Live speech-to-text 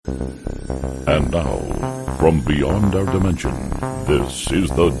And now, from beyond our dimension, this is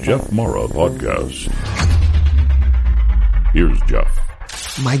the Jeff Mara Podcast. Here's Jeff.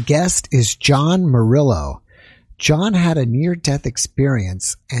 My guest is John Murillo. John had a near-death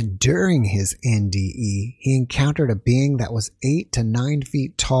experience, and during his NDE, he encountered a being that was 8 to 9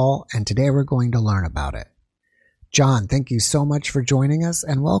 feet tall, and today we're going to learn about it. John, thank you so much for joining us,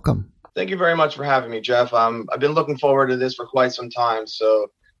 and welcome. Thank you very much for having me, Jeff. I've been looking forward to this for quite some time, so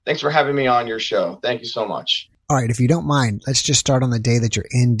thanks for having me on your show. Thank you so much. All right, if you don't mind, let's just start on the day that your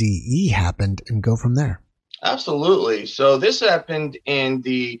NDE happened and go from there. Absolutely. So this happened in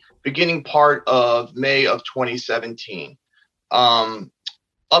the beginning part of May of 2017. The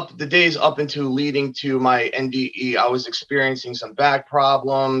days up into leading to my NDE, I was experiencing some back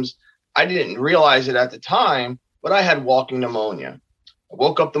problems. I didn't realize it at the time, but I had walking pneumonia. I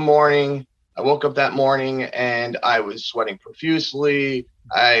woke up that morning and I was sweating profusely.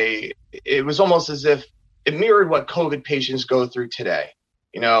 It was almost as if it mirrored what COVID patients go through today.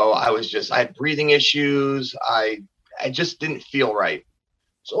 You know, I had breathing issues. I just didn't feel right.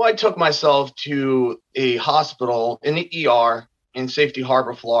 So I took myself to a hospital in the ER in Safety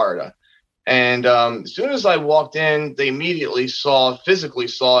Harbor, Florida. And as soon as I walked in, they immediately physically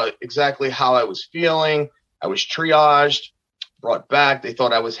saw exactly how I was feeling. I was triaged, brought back. They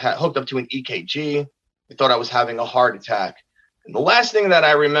thought I was hooked up to an EKG. They thought I was having a heart attack. And the last thing that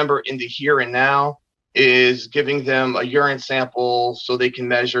I remember in the here and now is giving them a urine sample so they can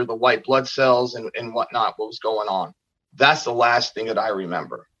measure the white blood cells and whatnot, what was going on. That's the last thing that I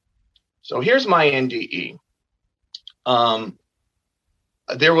remember. So here's my NDE. All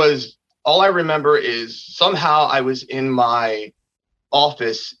I remember is somehow I was in my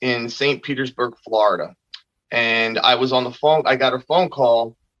office in St. Petersburg, Florida. And I was on the phone. I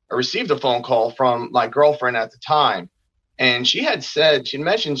received a phone call from my girlfriend at the time. And she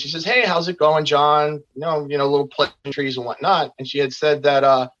mentioned, she says, "Hey, how's it going, John? Little pleasantries and whatnot." And she had said that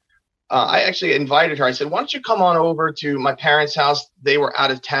I actually invited her. I said, "Why don't you come on over to my parents' house?" They were out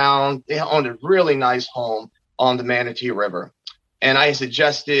of town. They owned a really nice home on the Manatee River. And I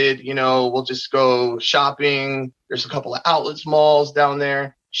suggested, we'll just go shopping. There's a couple of outlets malls down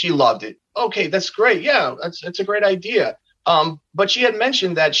there. She loved it. Okay, that's great. Yeah, that's a great idea. But she had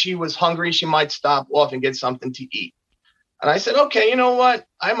mentioned that she was hungry. She might stop off and get something to eat. And I said, okay, you know what?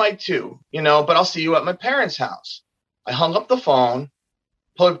 I might too, but I'll see you at my parents' house. I hung up the phone,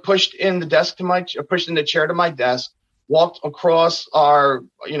 pushed in the chair to my desk, walked across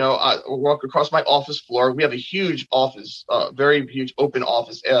walked across my office floor. We have a huge office, very huge open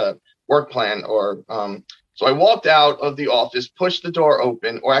office work plan. So I walked out of the office, pushed the door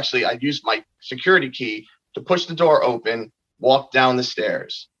open, or actually I used my security key to push the door open, walked down the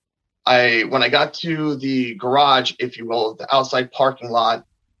stairs. When I got to the garage, if you will, the outside parking lot,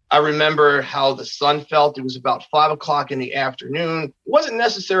 I remember how the sun felt. It was about 5 o'clock in the afternoon. It wasn't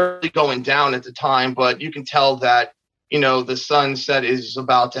necessarily going down at the time, but you can tell that, the sunset is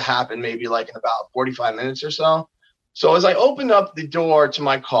about to happen maybe like in about 45 minutes or so. So as I opened up the door to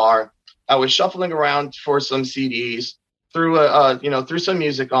my car, I was shuffling around for some CDs, threw some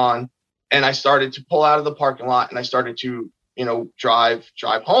music on, and I started to pull out of the parking lot and I started to, drive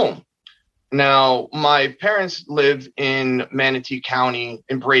home. Now, my parents live in Manatee County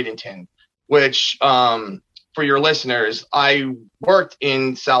in Bradenton, which, for your listeners, I worked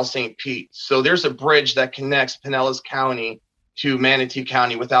in South St. Pete. So there's a bridge that connects Pinellas County to Manatee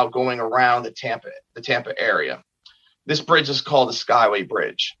County without going around the Tampa area. This bridge is called the Skyway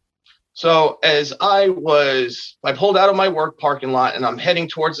Bridge. So as I pulled out of my work parking lot and I'm heading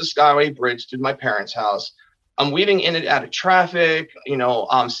towards the Skyway Bridge to my parents' house. I'm weaving in and out of traffic,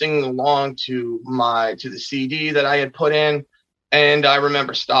 I'm singing along to the CD that I had put in. And I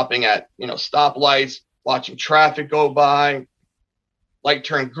remember stopping at, stoplights, watching traffic go by. Light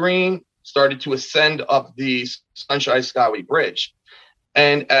turned green, started to ascend up the Sunshine Skyway Bridge.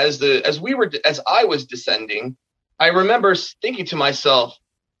 And as I was descending, I remember thinking to myself,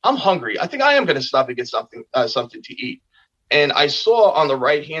 I'm hungry. I think I am going to stop and get something to eat. And I saw on the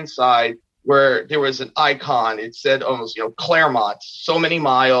right-hand side where there was an icon. It said almost, Claremont, so many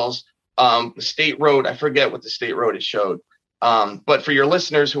miles, state road. I forget what the state road it showed. But for your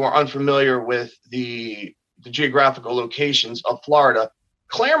listeners who are unfamiliar with the geographical locations of Florida,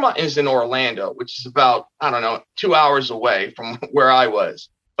 Claremont is in Orlando, which is about, 2 hours away from where I was.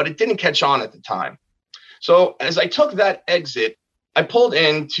 But it didn't catch on at the time. So as I took that exit, I took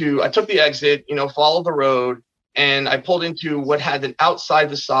the exit, followed the road, and I pulled into what had an outside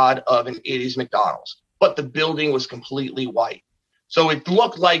facade of an 80s McDonald's, but the building was completely white. So it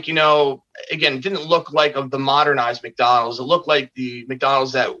looked like, again, it didn't look like of the modernized McDonald's. It looked like the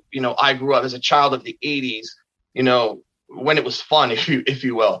McDonald's that, I grew up as a child of the 80s, when it was fun, if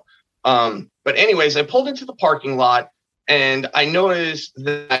you will. But anyways, I pulled into the parking lot and I noticed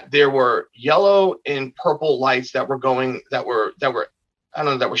that there were yellow and purple lights that were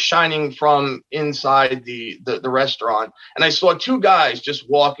shining from inside the restaurant. And I saw two guys just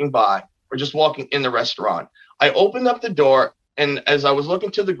walking by or just walking in the restaurant. I opened up the door, and as I was looking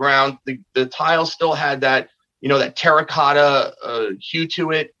to the ground, the tile still had that, that terracotta hue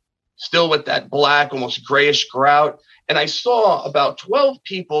to it, still with that black, almost grayish grout. And I saw about 12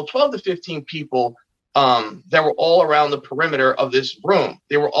 to 15 people that were all around the perimeter of this room.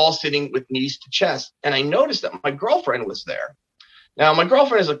 They were all sitting with knees to chest. And I noticed that my girlfriend was there. Now, my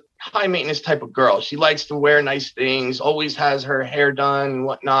girlfriend is a high maintenance type of girl. She likes to wear nice things, always has her hair done and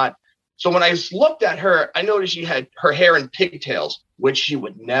whatnot. So when I looked at her, I noticed she had her hair in pigtails, which she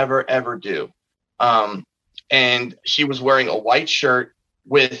would never, ever do. And she was wearing a white shirt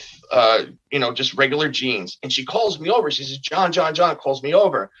with, just regular jeans. And she calls me over. She says, John, calls me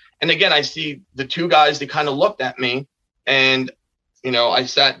over. And again, I see the two guys, they kind of looked at me, and, I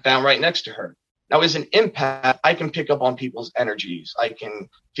sat down right next to her. Now, as an empath, I can pick up on people's energies. I can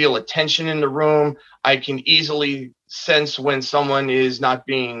feel a tension in the room. I can easily sense when someone is not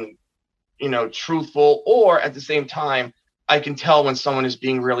being, truthful, or at the same time, I can tell when someone is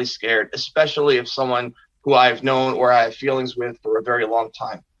being really scared, especially if someone who I've known or I have feelings with for a very long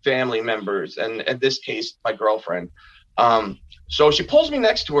time, family members, and in this case, my girlfriend. So she pulls me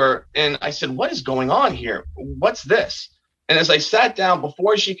next to her, and I said, what is going on here? What's this? And as I sat down,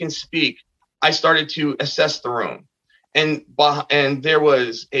 before she can speak, I started to assess the room, and there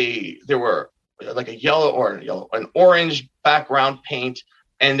were like an orange background paint,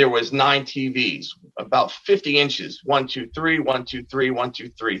 and there was 9 TVs, about 50 inches, 1, 2, 3, 1, 2, 3, 1, 2,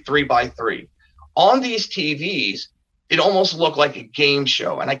 3, 3 by 3. On these TVs, it almost looked like a game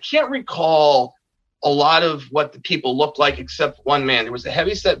show, and I can't recall a lot of what the people looked like except one man. There was a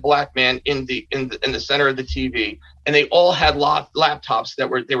heavyset black man in the center of the TV, and they all had laptops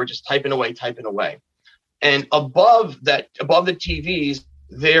that they were just typing away. And above the TVs,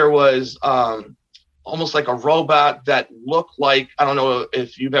 there was almost like a robot that looked like, I don't know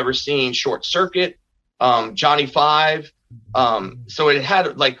if you've ever seen Short Circuit, Johnny Five. So it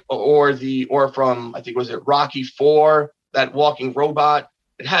had or from, I think, was it Rocky IV, that walking robot?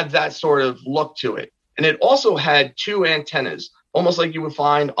 It had that sort of look to it. And it also had 2 antennas, almost like you would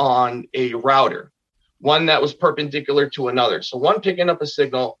find on a router, one that was perpendicular to another. So one picking up a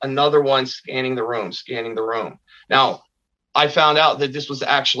signal, another one scanning the room. Now, I found out that this was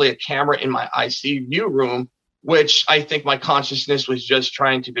actually a camera in my ICU room, which I think my consciousness was just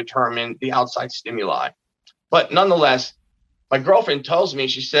trying to determine the outside stimuli. But nonetheless, my girlfriend tells me,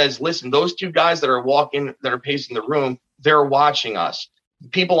 she says, listen, those 2 guys that are pacing the room, they're watching us.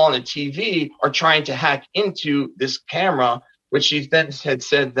 People on the TV are trying to hack into this camera, which she then had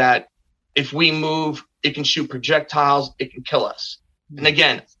said that if we move, it can shoot projectiles, it can kill us. And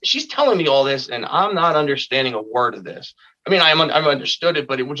again, she's telling me all this, and I'm not understanding a word of this. I mean, I've understood it,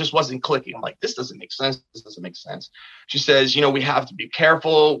 but it just wasn't clicking. I'm like, this doesn't make sense. She says, we have to be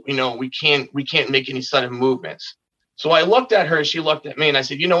careful. We can't make any sudden movements. So I looked at her, and she looked at me, and I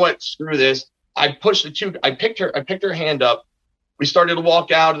said, you know what? Screw this. I picked her hand up. We started to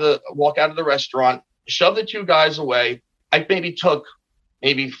walk out of the restaurant, shoved the 2 guys away. I maybe took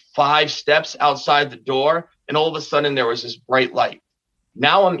 5 steps outside the door, and all of a sudden there was this bright light.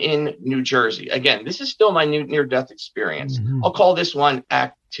 Now I'm in New Jersey. Again, this is still my near-death experience. Mm-hmm. I'll call this one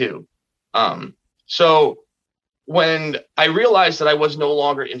Act 2. So when I realized that I was no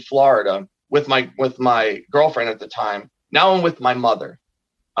longer in Florida with my girlfriend at the time, now I'm with my mother.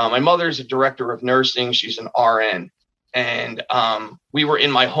 My mother is a director of nursing. She's an RN. And we were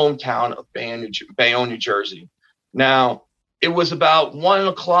in my hometown of Bayonne, New Jersey. Now, it was about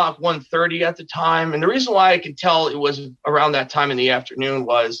 1:30 at the time. And the reason why I could tell it was around that time in the afternoon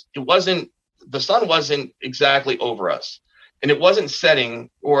was the sun wasn't exactly over us. And it wasn't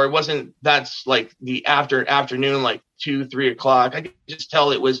setting, or it wasn't, that's like the afternoon, like 2-3 o'clock. I could just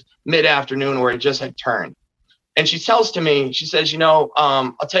tell it was mid-afternoon, or it just had turned. And she tells to me, she says,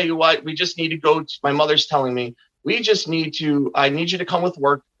 I'll tell you what, we just need to go my mother's telling me, I need you to come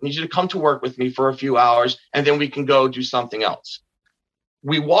to work with me for a few hours, and then we can go do something else.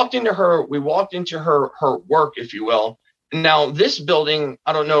 We walked into her work, if you will. Now, this building,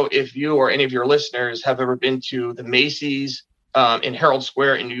 I don't know if you or any of your listeners have ever been to the Macy's in Herald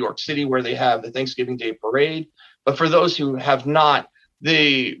Square in New York City, where they have the Thanksgiving Day Parade. But for those who have not,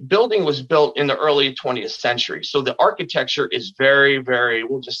 the building was built in the early 20th century. So the architecture is very, very,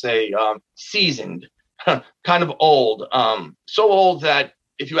 we'll just say, seasoned, kind of old. So old that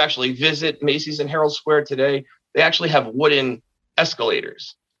if you actually visit Macy's and Herald Square today, they actually have wooden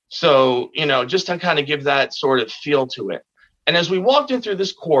escalators. So, just to kind of give that sort of feel to it. And as we walked in through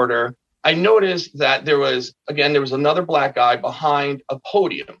this corridor, I noticed that there was another black guy behind a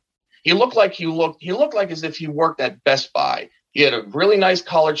podium. He looked like as if he worked at Best Buy. He had a really nice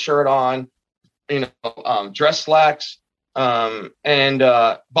collared shirt on, dress slacks. And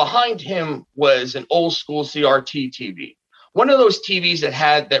behind him was an old school CRT TV. One of those TVs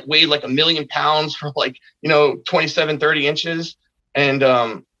that weighed like 1,000,000 pounds for 27, 30 inches. And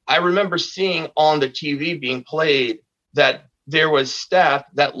I remember seeing on the TV being played that there was staff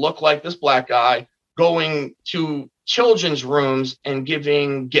that looked like this black guy going to children's rooms and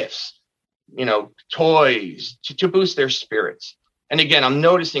giving gifts, toys to boost their spirits. And again, I'm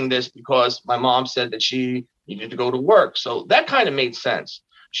noticing this because my mom said that she needed to go to work. So that kind of made sense.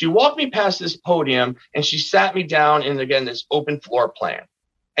 She walked me past this podium and she sat me down in, again, this open floor plan.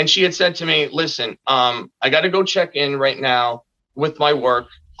 And she had said to me, listen, I got to go check in right now with my work.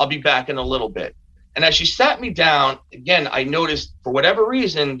 I'll be back in a little bit. And as she sat me down, again, I noticed for whatever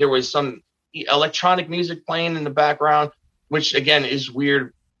reason, there was some electronic music playing in the background, which again is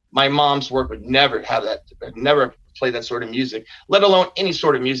weird. My mom's work would never have that, never play that sort of music, let alone any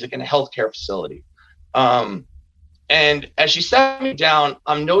sort of music in a healthcare facility. And as she sat me down,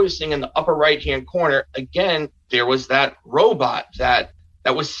 I'm noticing in the upper right-hand corner, again, there was that robot that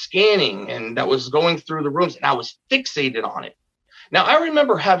was scanning and that was going through the rooms, and I was fixated on it. Now, I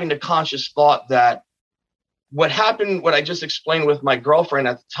remember having the conscious thought that what I just explained with my girlfriend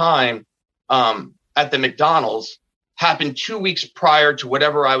at the time at the McDonald's happened 2 weeks prior to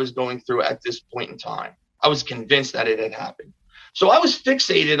whatever I was going through at this point in time. I was convinced that it had happened. So I was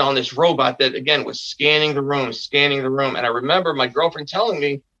fixated on this robot that, again, was scanning the room. And I remember my girlfriend telling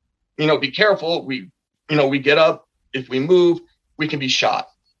me, be careful. We get up. If we move, we can be shot.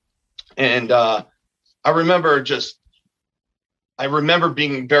 And I remember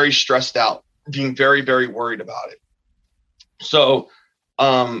being very stressed out, being very, very worried about it. So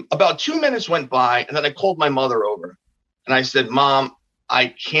about 2 minutes went by, and then I called my mother over. And I said, Mom, I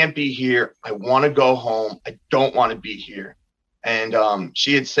can't be here. I want to go home. I don't want to be here. And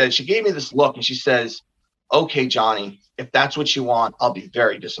she gave me this look and she says, okay, Johnny, if that's what you want, I'll be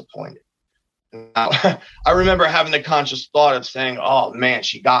very disappointed. Now, I remember having the conscious thought of saying, oh man,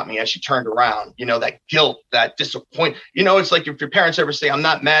 she got me, as she turned around, that guilt, that disappointment. It's like if your parents ever say, I'm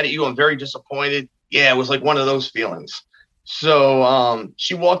not mad at you, I'm very disappointed. Yeah, it was like one of those feelings. So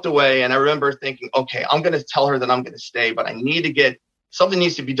she walked away, and I remember thinking, okay, I'm going to tell her that I'm going to stay, but something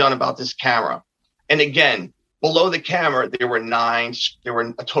needs to be done about this camera. And again, below the camera, there were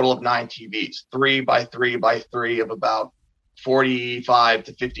a total of 9 TVs, 3 by 3 by 3 of about 45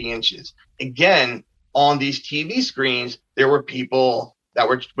 to 50 inches. Again, on these TV screens, there were people that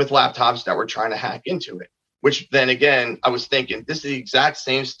were with laptops that were trying to hack into it, which then again, I was thinking, this is the exact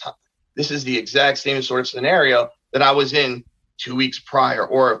same sort of scenario that I was in 2 weeks prior,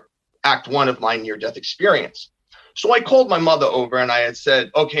 or act 1 of my near-death experience. So I called my mother over and I had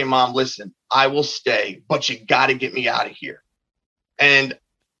said, okay, Mom, listen, I will stay, but you got to get me out of here. And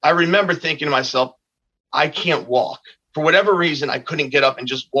I remember thinking to myself, I can't walk. For whatever reason, I couldn't get up and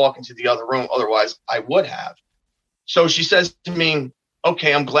just walk into the other room. Otherwise, I would have. So she says to me,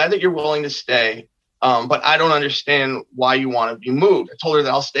 okay, I'm glad that you're willing to stay, but I don't understand why you want to be moved. I told her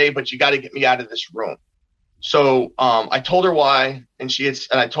that I'll stay, but you got to get me out of this room. So I told her why, and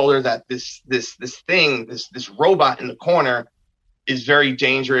I told her that this robot in the corner is very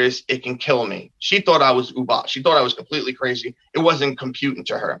dangerous. It can kill me. She thought I was Uba. She thought I was completely crazy. It wasn't computing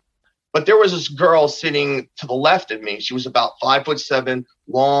to her. But there was this girl sitting to the left of me. She was about 5'7",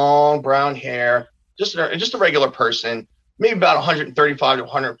 long brown hair, just a regular person, maybe about 135 to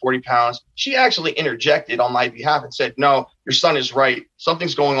 140 pounds. She actually interjected on my behalf and said, no, your son is right.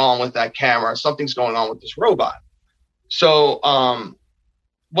 Something's going on with that camera. Something's going on with this robot. So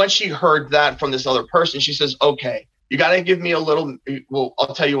when she heard that from this other person, she says, okay, you got to give me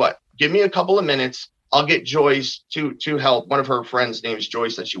I'll tell you what, give me a couple of minutes. I'll get Joyce to help. One of her friends' name is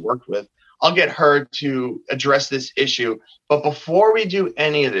Joyce that she worked with. I'll get her to address this issue. But before we do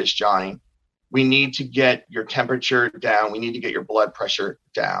any of this, Johnny, we need to get your temperature down. We need to get your blood pressure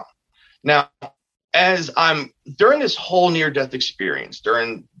down. Now, as I'm during this whole near-death experience,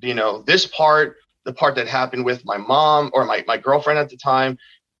 during, this part, the part that happened with my mom or my girlfriend at the time,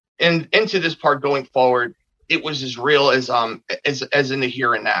 and into this part going forward, it was as real as in the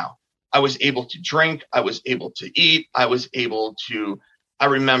here and now. I was able to drink. I was able to eat. I was able to I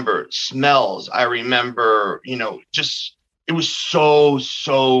remember smells. I remember, just it was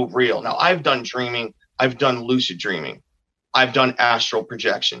so real. Now, I've done dreaming. I've done lucid dreaming. I've done astral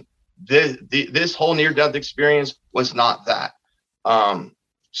projection. This whole near-death experience was not that.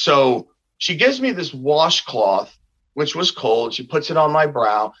 So she gives me this washcloth, which was cold. She puts it on my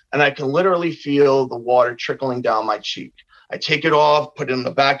brow, and I can literally feel the water trickling down my cheek. I take it off, put it in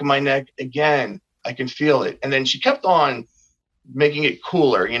the back of my neck. Again, I can feel it. And then she kept on making it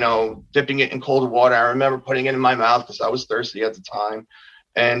cooler, dipping it in cold water. I remember putting it in my mouth because I was thirsty at the time.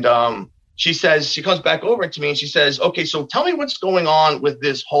 And she comes back over to me and she says, okay, so tell me what's going on with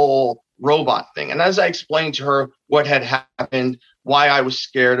this whole robot thing. And as I explained to her what had happened, why I was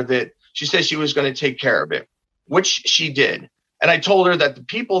scared of it, she said she was going to take care of it, which she did. And I told her that the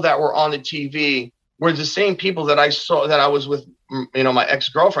people that were on the TV were the same people that I saw, that I was with, my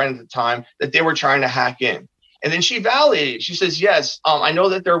ex-girlfriend at the time, that they were trying to hack in. And then she validated. She says, yes, I know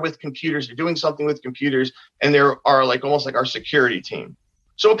that they're with computers. They're doing something with computers, and they are like almost like our security team.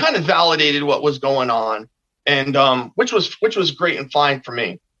 So it kind of validated what was going on, and which was great and fine for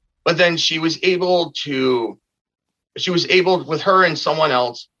me. But then she was able, with her and someone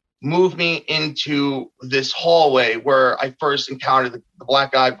else, move me into this hallway where I first encountered the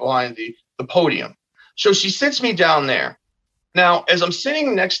black guy behind the podium. So she sits me down there. Now, as I'm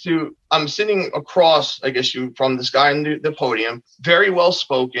sitting across, I guess, from this guy on the podium, very well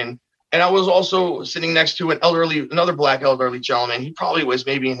spoken. And I was also sitting next to another black elderly gentleman. He probably was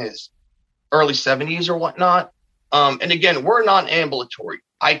maybe in his early 70s or whatnot. And again, we're non-ambulatory.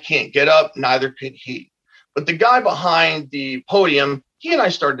 I can't get up, neither could he. But the guy behind the podium, he and I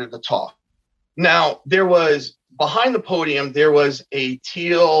started to talk. Now, behind the podium, there was a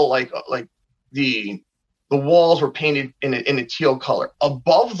teal, like the walls were painted in a teal color.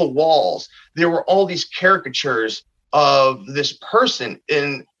 Above the walls, there were all these caricatures of this person,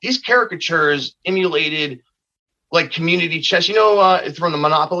 and these caricatures emulated like community chess. It's from the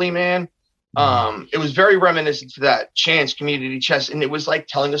Monopoly Man. It was very reminiscent to that, Chance Community Chess, and it was like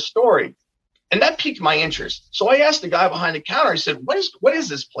telling a story. And that piqued my interest. So I asked the guy behind the counter, I said, what is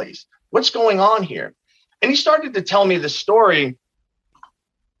this place? What's going on here? And he started to tell me the story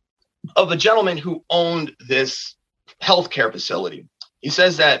of a gentleman who owned this healthcare facility. He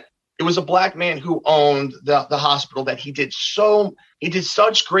says that it was a black man who owned the hospital, that he did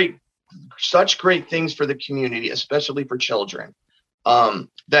such great things for the community, especially for children,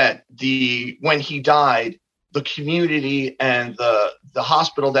 that when he died, the community and the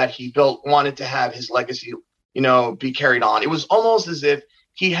hospital that he built wanted to have his legacy, be carried on. It was almost as if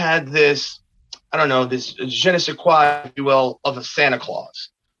he had this, this je ne sais quoi, if you will, of a Santa Claus.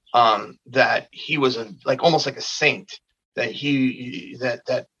 That he was almost like a saint, that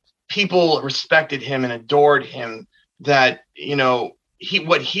that people respected him and adored him, that,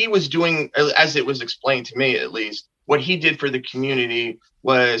 what he was doing, as it was explained to me, at least, what he did for the community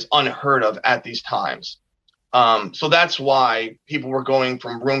was unheard of at these times. So that's why people were going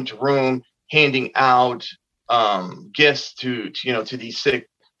from room to room, handing out gifts to these sick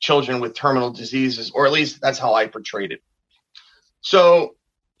children with terminal diseases, or at least that's how I portrayed it. So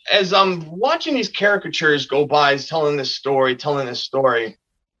as I'm watching these caricatures go by, telling this story,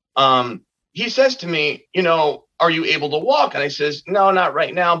 he says to me, are you able to walk? And I says, no, not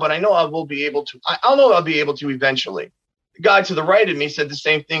right now, but I know I will be able to. I'll know I'll be able to eventually. The guy to the right of me said the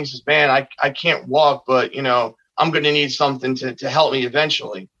same thing. He says, man, I can't walk, but, I'm going to need something to help me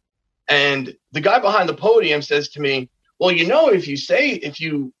eventually. And the guy behind the podium says to me, well, if you say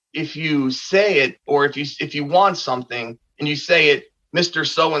it, or if you want something and you say it, Mr.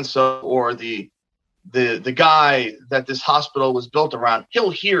 So-and-so, or the guy that this hospital was built around,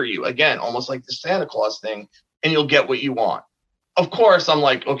 he'll hear you, again, almost like the Santa Claus thing, and you'll get what you want. Of course, I'm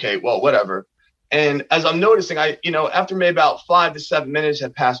like, okay, well, whatever. And as I'm noticing, after maybe about 5 to 7 minutes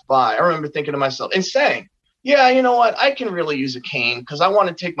had passed by, I remember thinking to myself and saying, yeah, you know what? I can really use a cane because I want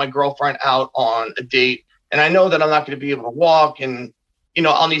to take my girlfriend out on a date, and I know that I'm not going to be able to walk, and,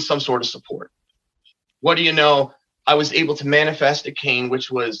 I'll need some sort of support. What do you know? I was able to manifest a cane,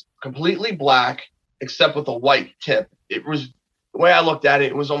 which was completely black, except with a white tip. It was, the way I looked at it,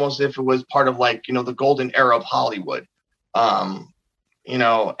 it was almost as if it was part of the golden era of Hollywood.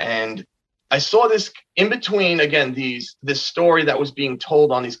 And I saw this in between, again, this story that was being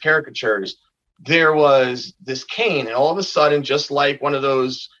told on these caricatures. There was this cane, and all of a sudden, just like one of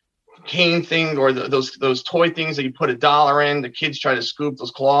those cane things, or those toy things that you put $1 in, the kids try to scoop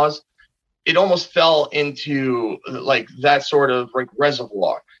those claws. It almost fell into that sort of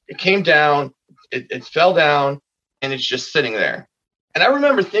reservoir. It came down, it fell down, and it's just sitting there. And I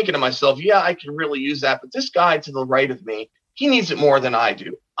remember thinking to myself, yeah, I can really use that. But this guy to the right of me, he needs it more than I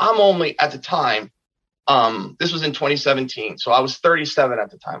do. I'm only at the time, this was in 2017. So I was 37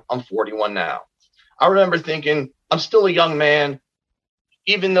 at the time. I'm 41 now. I remember thinking, I'm still a young man,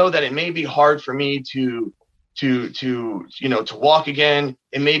 even though that it may be hard for me to walk again.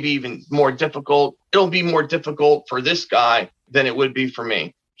 It may be even more difficult. It'll be more difficult for this guy than it would be for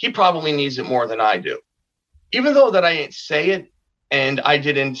me. He probably needs it more than I do. Even though that I didn't say it and I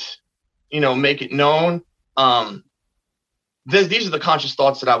didn't, make it known, these are the conscious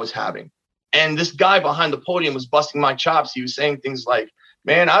thoughts that I was having. And this guy behind the podium was busting my chops. He was saying things like,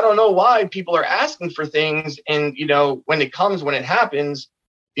 man, I don't know why people are asking for things. And, when it happens,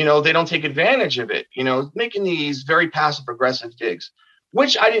 they don't take advantage of it, making these very passive aggressive digs,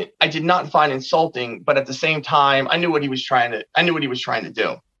 which I did not find insulting. But at the same time, I knew what he was trying to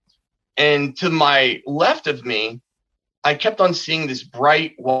do. And to my left of me, I kept on seeing this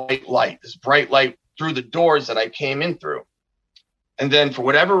bright white light through the doors that I came in through. And then for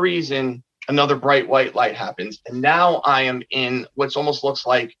whatever reason, another bright white light happens. And now I am in what almost looks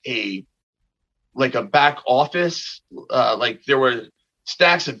like a back office. Like there were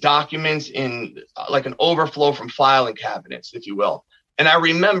stacks of documents in like an overflow from filing cabinets, if you will. And I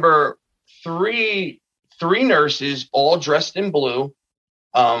remember three nurses all dressed in blue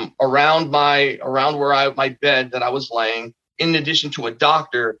around where my bed that I was laying, in addition to a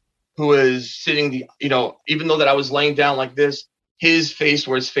doctor who was sitting, even though that I was laying down like this, his face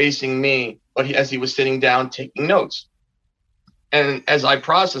was facing me, but as he was sitting down taking notes. And as I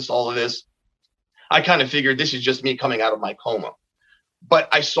processed all of this, I kind of figured this is just me coming out of my coma. But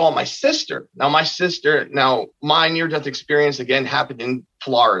I saw my sister. Now, my near-death experience, again, happened in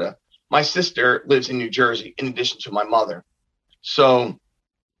Florida. My sister lives in New Jersey, in addition to my mother. So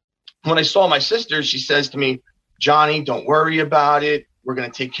when I saw my sister, she says to me, Johnny, don't worry about it. We're going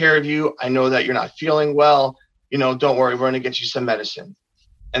to take care of you. I know that you're not feeling well. Don't worry. We're going to get you some medicine.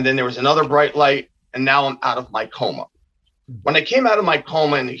 And then there was another bright light, and now I'm out of my coma. When I came out of my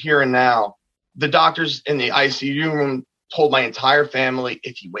coma in the here and now, the doctors in the ICU room told my entire family,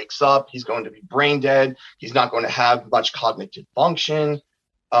 if he wakes up, he's going to be brain dead. He's not going to have much cognitive function.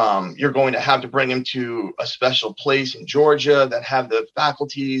 You're going to have to bring him to a special place in Georgia that have the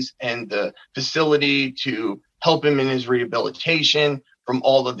faculties and the facility to help him in his rehabilitation from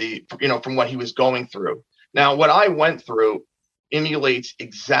all of the, from what he was going through. Now, what I went through emulates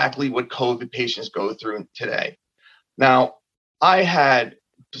exactly what COVID patients go through today. Now,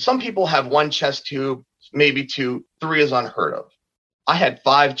 some people have one chest tube, maybe two, three is unheard of. I had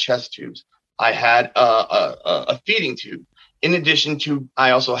 5 chest tubes. I had a feeding tube. In addition to,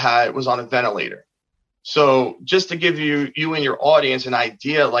 I also was on a ventilator. So just to give you and your audience an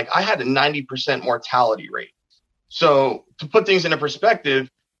idea, like I had a 90% mortality rate. So to put things into perspective,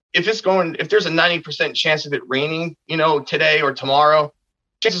 if there's a 90% chance of it raining, today or tomorrow,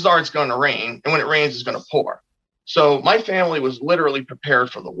 chances are it's going to rain. And when it rains, it's going to pour. So my family was literally prepared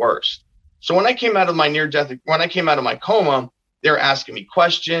for the worst. So when I came out of my coma, they were asking me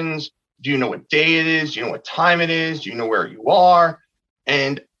questions. Do you know what day it is? Do you know what time it is? Do you know where you are?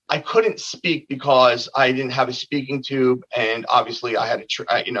 And I couldn't speak because I didn't have a speaking tube. And obviously I had a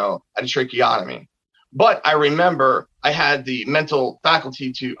tracheotomy. But I remember I had the mental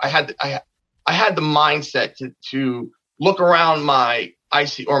faculty I had the mindset to look around my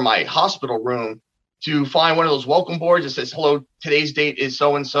IC or my hospital room to find one of those welcome boards that says, hello, today's date is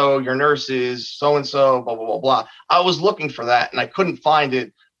so-and-so, your nurse is so-and-so, blah, blah, blah, blah. I was looking for that and I couldn't find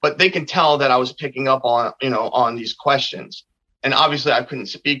it, but they can tell that I was picking up on these questions. And obviously I couldn't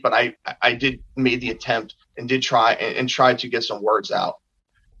speak, but I did made the attempt and did try and tried to get some words out.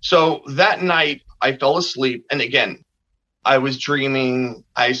 So that night I fell asleep. And again, I was dreaming.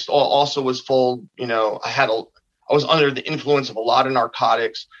 I also was full, I was under the influence of a lot of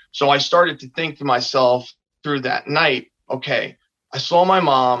narcotics. So I started to think to myself through that night, okay, I saw my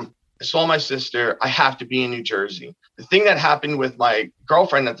mom, I saw my sister, I have to be in New Jersey. The thing that happened with my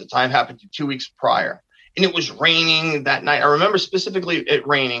girlfriend at the time happened 2 weeks prior. And it was raining that night. I remember specifically it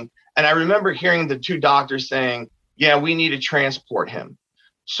raining. And I remember hearing the 2 doctors saying, yeah, we need to transport him.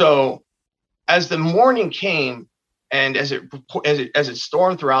 So as the morning came and as it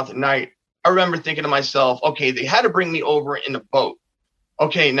stormed throughout the night, I remember thinking to myself, okay, they had to bring me over in a boat.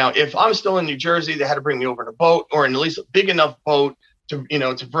 Okay, now if I'm still in New Jersey, they had to bring me over in a boat or in at least a big enough boat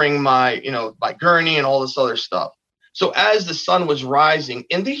to bring my gurney and all this other stuff. So as the sun was rising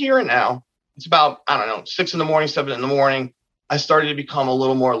in the here and now, it's about, 6 in the morning, 7 in the morning, I started to become a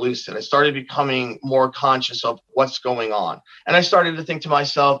little more lucid. I started becoming more conscious of what's going on. And I started to think to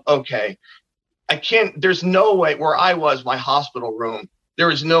myself, okay, there's no way where I was, my hospital room,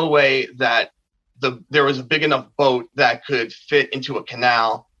 there is no way that there was a big enough boat that could fit into a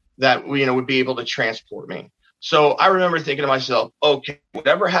canal that would be able to transport me. So I remember thinking to myself, okay,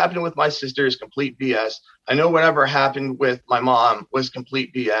 whatever happened with my sister is complete BS. I know whatever happened with my mom was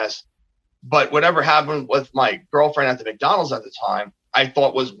complete BS, but whatever happened with my girlfriend at the McDonald's at the time, I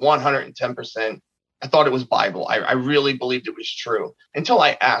thought was 110%. I thought it was Bible. I really believed it was true until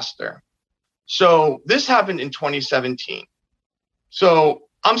I asked her. So this happened in 2017. So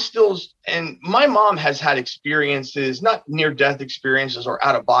I'm still, and my mom has had experiences, not near-death experiences or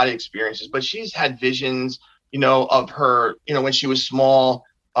out-of-body experiences, but she's had visions, of her, when she was small,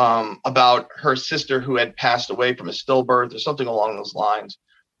 about her sister who had passed away from a stillbirth or something along those lines.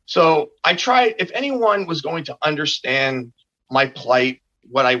 So I tried, if anyone was going to understand my plight,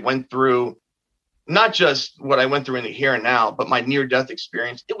 what I went through, not just what I went through in the here and now, but my near-death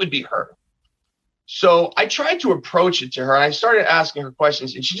experience, it would be her. So I tried to approach it to her, and I started asking her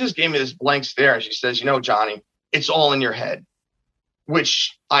questions, and she just gave me this blank stare, and she says, Johnny, it's all in your head,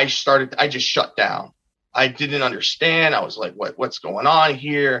 which I just shut down. I didn't understand. I was like, what's going on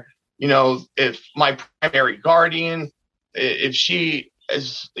here? If my primary guardian, if she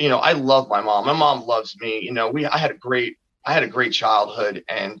is, I love my mom. My mom loves me. I had a great childhood,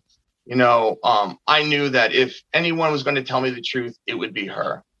 and, I knew that if anyone was going to tell me the truth, it would be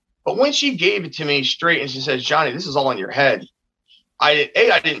her. But when she gave it to me straight and she says, Johnny, this is all in your head, I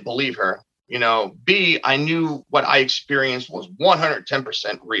didn't believe her. B, I knew what I experienced was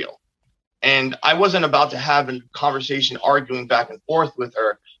 110% real. And I wasn't about to have a conversation arguing back and forth with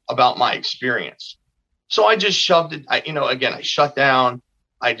her about my experience. So I just shoved it. I shut down.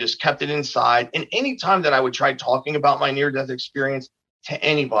 I just kept it inside. And any time that I would try talking about my near-death experience to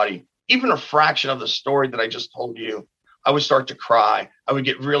anybody, even a fraction of the story that I just told you, I would start to cry. I would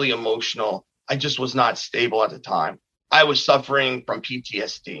get really emotional. I just was not stable at the time. I was suffering from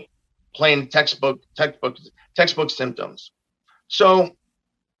PTSD, plain textbook symptoms. So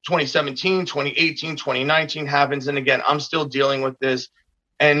 2017, 2018, 2019 happens. And again, I'm still dealing with this.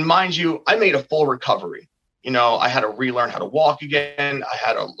 And mind you, I made a full recovery. I had to relearn how to walk again. I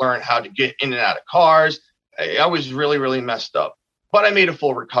had to learn how to get in and out of cars. I was really, really messed up, but I made a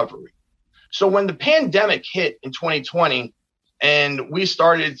full recovery. So when the pandemic hit in 2020 and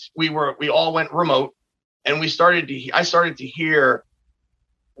we all went remote, and I started to hear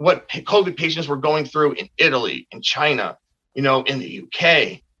what COVID patients were going through in Italy, in China, in the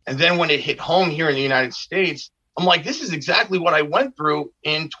UK. And then when it hit home here in the United States, I'm like, this is exactly what I went through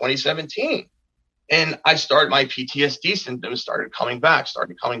in 2017. And my PTSD symptoms started coming back.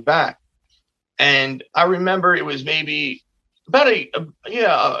 And I remember it was maybe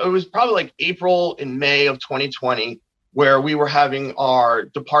it was probably like April and May of 2020 where we were having our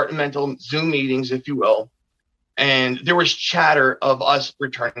departmental Zoom meetings, if you will. And there was chatter of us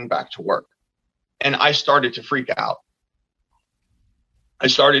returning back to work. And I started to freak out. I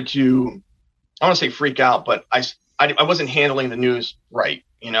want to say freak out, but I wasn't handling the news right.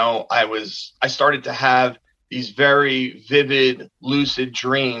 I started to have these very vivid, lucid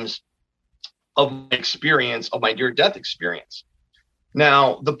dreams of my experience, of my near-death experience.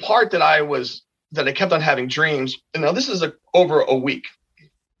 Now, the part that I kept on having dreams, this is over a week.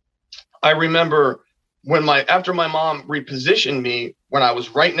 I remember after my mom repositioned me, when I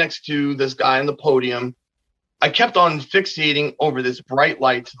was right next to this guy on the podium, I kept on fixating over this bright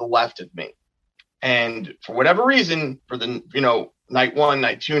light to the left of me. And for whatever reason, for the, night 1,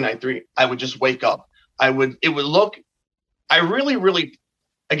 night 2, night 3, I would just wake up. I really, really,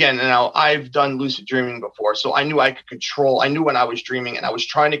 again, now I've done lucid dreaming before, so I knew I knew when I was dreaming, and I was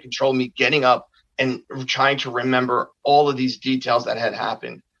trying to control me getting up and trying to remember all of these details that had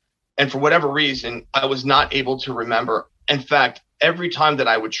happened. And for whatever reason, I was not able to remember. In fact, every time that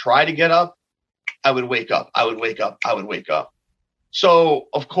I would try to get up, I would wake up. So,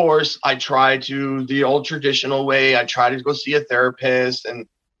 of course, I tried the old traditional way. I tried to go see a therapist, and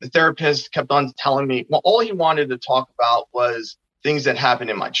the therapist kept on telling me, well, all he wanted to talk about was things that happened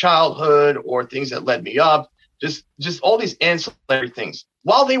in my childhood or things that led me up, just all these ancillary things.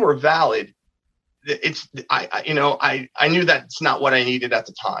 While they were valid, I knew that's not what I needed at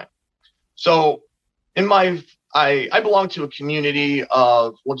the time. So I belong to a community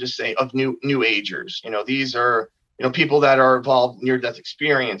of, we'll just say, of new agers. These are, people that are involved in near-death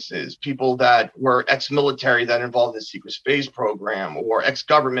experiences, people that were ex-military that involved in the secret space program, or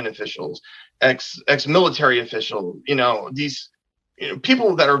ex-government officials, ex-military officials, these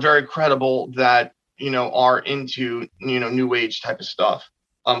people that are very credible that, are into, new age type of stuff,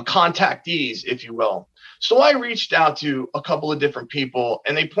 contactees, if you will. So I reached out to a couple of different people,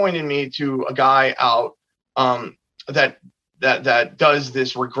 and they pointed me to a guy out that does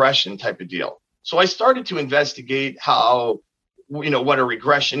this regression type of deal. So I started to investigate how, what a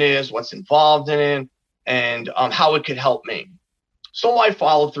regression is, what's involved in it, and how it could help me. So I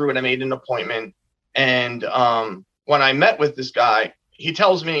followed through and I made an appointment. And when I met with this guy, he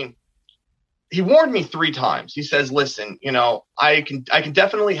tells me, he warned me 3 times. He says, listen, I can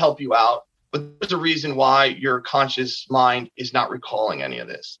definitely help you out, but there's a reason why your conscious mind is not recalling any of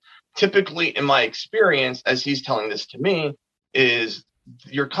this. Typically, in my experience, as he's telling this to me, is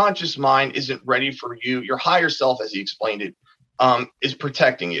your conscious mind isn't ready for you. Your higher self, as he explained it, is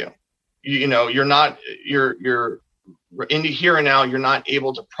protecting you. You're in the here and now. You're not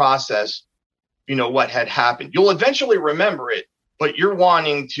able to process, what had happened. You'll eventually remember it, but you're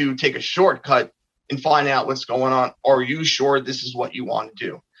wanting to take a shortcut and find out what's going on. Are you sure this is what you want to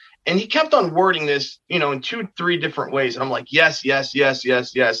do? And he kept on wording this, in 2-3 different ways. And I'm like, yes.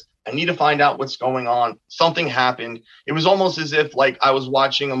 I need to find out what's going on. Something happened. It was almost as if like I was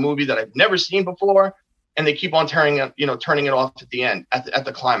watching a movie that I've never seen before, and they keep on turning it off at the end, at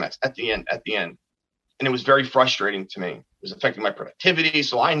the climax, at the end. And it was very frustrating to me. It was affecting my productivity.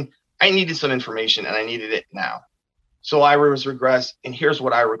 So I needed some information, and I needed it now. So I was regressed, and here's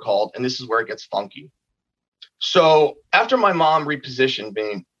what I recalled, and this is where it gets funky. So after my mom repositioned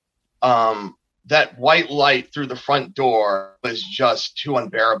me, that white light through the front door was just too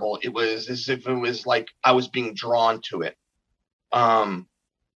unbearable. It was as if it was like I was being drawn to it.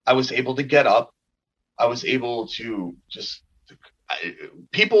 I was able to get up. I was able to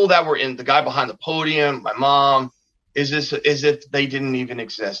people that were in, the guy behind the podium, my mom, as if they didn't even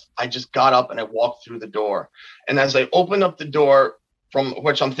exist. I just got up and I walked through the door. And as I opened up the door, from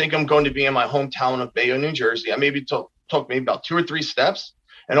which I'm thinking I'm going to be in my hometown of Bayonne, New Jersey, I maybe took maybe about 2 or 3 steps.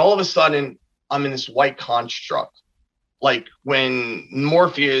 And all of a sudden, I'm in this white construct, like when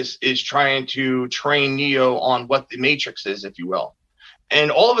Morpheus is trying to train Neo on what the Matrix is, if you will. And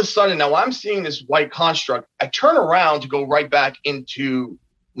all of a sudden, now I'm seeing this white construct. I turn around to go right back into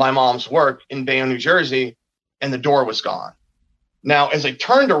my mom's work in Bayonne, New Jersey, and the door was gone. Now, as I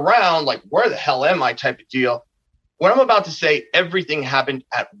turned around, like, where the hell am I type of deal, what I'm about to say, everything happened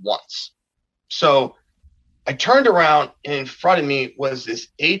at once. So I turned around, and in front of me was this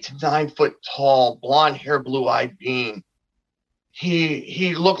 8 to 9 foot tall, blonde hair, blue-eyed being.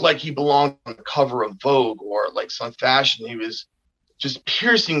 He looked like he belonged on the cover of Vogue or like some fashion. He was just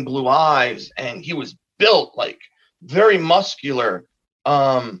piercing blue eyes, and he was built like very muscular.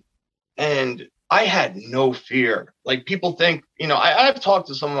 And I had no fear. Like, people think, I've talked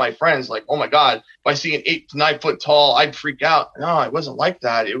to some of my friends like, oh my God, if I see an 8 to 9 foot tall, I'd freak out. No, it wasn't like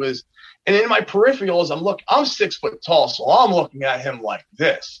that. It was, and in my peripherals, I'm 6 foot tall, so I'm looking at him like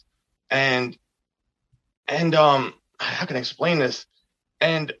this. And how can I explain this?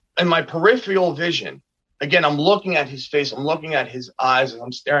 And in my peripheral vision, again, I'm looking at his face, I'm looking at his eyes, and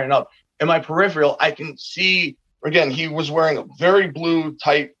I'm staring up. In my peripheral, I can see, again, he was wearing a very blue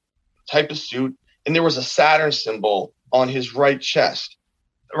type of suit, and there was a Saturn symbol on his right chest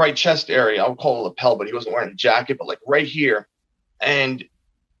area. I'll call it a lapel, but he wasn't wearing a jacket, but like right here. And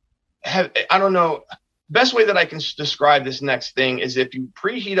I don't know, best way that I can describe this next thing is if you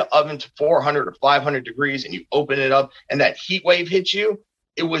preheat an oven to 400 or 500 degrees and you open it up and that heat wave hits you,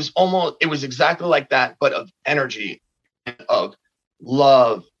 it was exactly like that, but of energy, of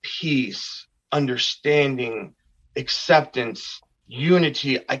love, peace, understanding, acceptance,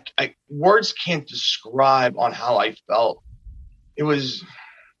 unity. Words can't describe on how I felt.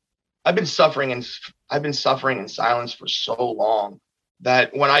 I've been suffering in silence for so long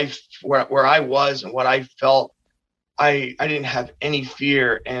that when where I was and what I felt, I didn't have any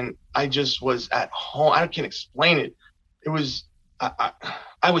fear, and I just was at home. I can't explain it. It was,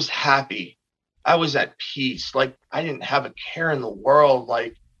 I was happy. I was at peace. Like, I didn't have a care in the world.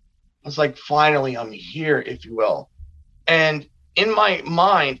 Like, I was like, finally, I'm here, if you will. And in my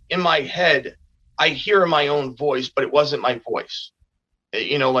mind, in my head, I hear my own voice, but it wasn't my voice.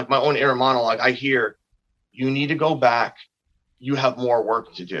 Like my own inner monologue, I hear, you need to go back. You have more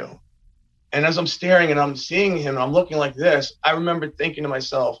work to do. And as I'm staring and I'm seeing him and I'm looking like this, I remember thinking to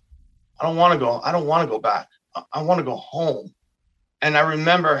myself, I don't want to go back. I want to go home. And I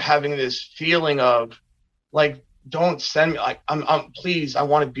remember having this feeling of like, don't send me. I'm please, I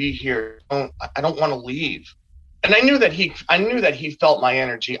want to be here. I don't want to leave. And I knew that he felt my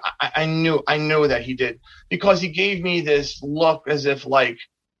energy. I knew that he did, because he gave me this look as if like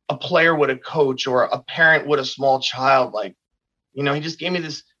a player would a coach or a parent would a small child. Like, he just gave me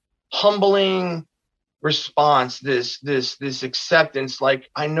this humbling response, this acceptance. Like,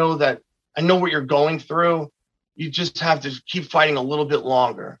 I know what you're going through. You just have to keep fighting a little bit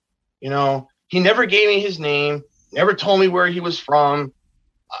longer. He never gave me his name, never told me where he was from.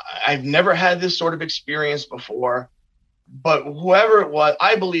 I've never had this sort of experience before, but whoever it was,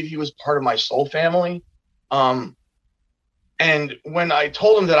 I believe he was part of my soul family. And when I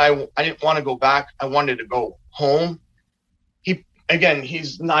told him that I didn't want to go back, I wanted to go home. He's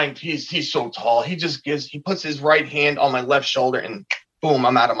so tall. He puts his right hand on my left shoulder and boom,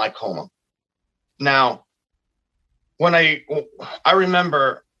 I'm out of my coma. Now, when I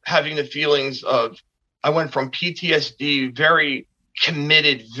remember having the feelings of, I went from PTSD, very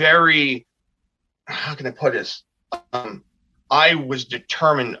committed, very, how can I put this? I was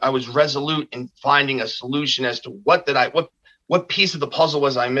determined. I was resolute in finding a solution as to what piece of the puzzle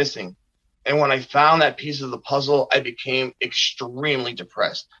was I missing. And when I found that piece of the puzzle, I became extremely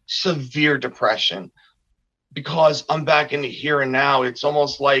depressed, severe depression, because I'm back in the here and now. It's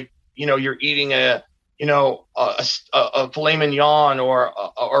almost like, you're eating a filet mignon or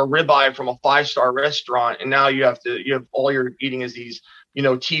a ribeye from a 5-star restaurant. And now you have all you're eating is these,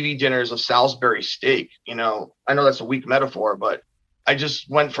 TV dinners of Salisbury steak. I know that's a weak metaphor, but I just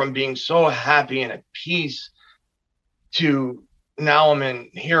went from being so happy and at peace to now I'm in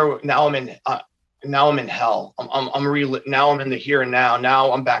here. Now I'm in hell. Now I'm in the here and now.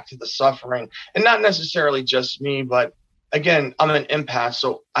 Now I'm back to the suffering, and not necessarily just me, but again, I'm an empath,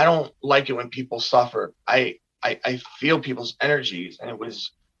 so I don't like it when people suffer. I feel people's energies, and it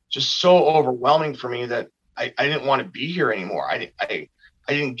was just so overwhelming for me that I didn't want to be here anymore. I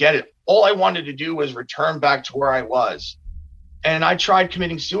didn't get it. All I wanted to do was return back to where I was. And I tried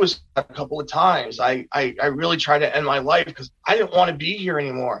committing suicide a couple of times. I really tried to end my life because I didn't want to be here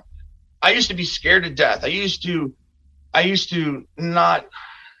anymore. I used to be scared to death. I knew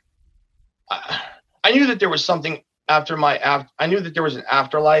that there was something I knew that there was an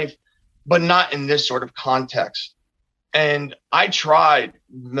afterlife, but not in this sort of context. And I tried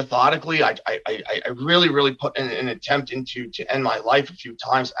methodically. I really, really put an attempt to end my life a few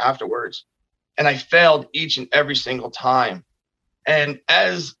times afterwards. And I failed each and every single time. And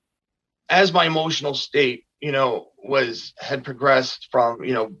as my emotional state, had progressed from,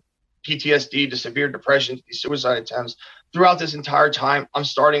 PTSD to severe depression to these suicide attempts, throughout this entire time, I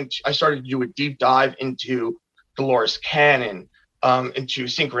started to do a deep dive into Dolores Cannon, into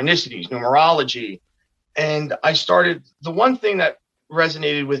synchronicities, numerology. And the one thing that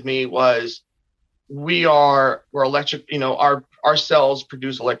resonated with me was we're electric, our cells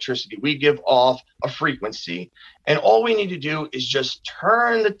produce electricity. We give off a frequency, and all we need to do is just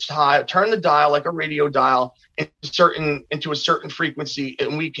turn the dial like a radio dial into a certain frequency,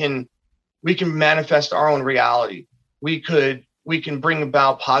 and we can manifest our own reality. We can bring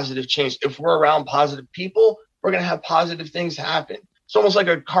about positive change. If we're around positive people, we're going to have positive things happen. It's almost like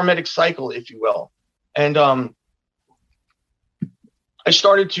a karmic cycle, if you will. And I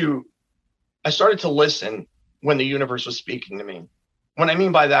started to listen when the universe was speaking to me. What I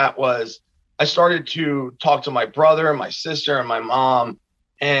mean by that was I started to talk to my brother and my sister and my mom,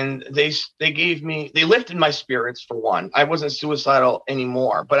 and they lifted my spirits, for one. I wasn't suicidal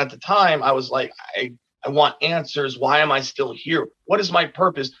anymore, but at the time I was like, I want answers. Why am I still here? What is my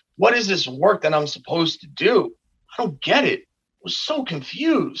purpose? What is this work that I'm supposed to do? I don't get it. I was so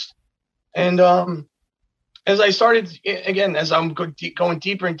confused. And as I started, again, as I'm going deeper and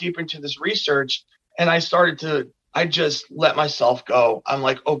deeper into this research, and I just let myself go. I'm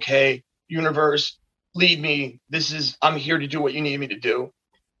like, okay, universe, lead me. I'm here to do what you need me to do.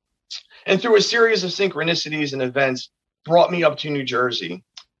 And through a series of synchronicities and events, brought me up to New Jersey.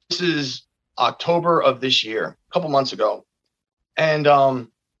 This is October of this year, a couple months ago. And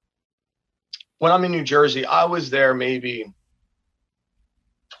when I'm in New Jersey, I was there maybe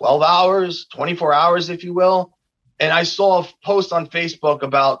 12 hours, 24 hours, if you will. And I saw a post on Facebook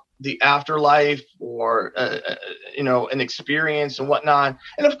about the afterlife or, an experience and whatnot.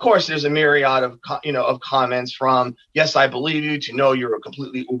 And of course, there's a myriad of comments from, yes, I believe you, to no, you're a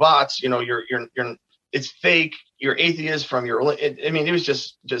completely ubats, you're it's fake, you're atheist from your, it was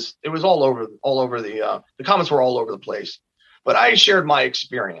just, it was all over the comments were all over the place. But I shared my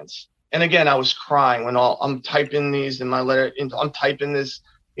experience. And again, I was crying when I'm typing these in my letter, I'm typing this,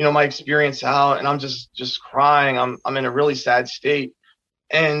 my experience out, and I'm just crying. I'm in a really sad state.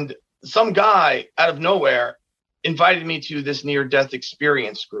 And some guy out of nowhere invited me to this near-death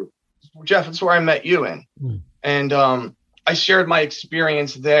experience group. Jeff, that's where I met you in. Mm. And I shared my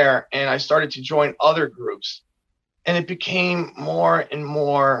experience there, and I started to join other groups. And it became more and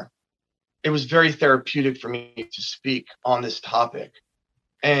more, it was very therapeutic for me to speak on this topic.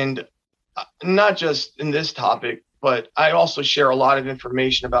 And not just in this topic, but I also share a lot of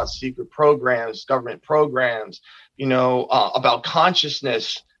information about secret programs, government programs, about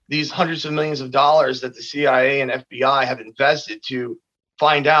consciousness, these hundreds of millions of dollars that the CIA and FBI have invested to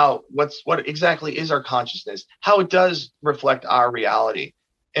find out what exactly is our consciousness, how it does reflect our reality,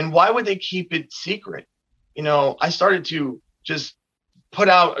 and why would they keep it secret? I started to just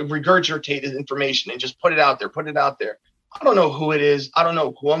regurgitate this information and just put it out there. I don't know who it is. I don't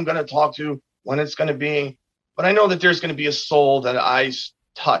know who I'm going to talk to, when it's going to be, but I know that there's going to be a soul that I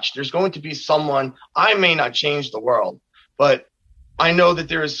touch. There's going to be someone. I may not change the world, but I know that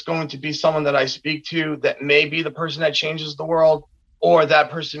there's going to be someone that I speak to that may be the person that changes the world, or that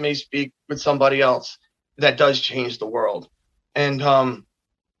person may speak with somebody else that does change the world. And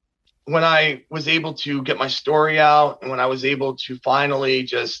when I was able to get my story out, and when I was able to finally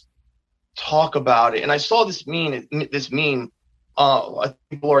just talk about it, and I saw this meme, I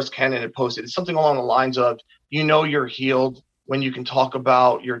think Dolores Cannon had posted. It's something along the lines of, you're healed when you can talk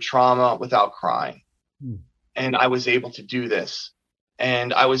about your trauma without crying. And I was able to do this.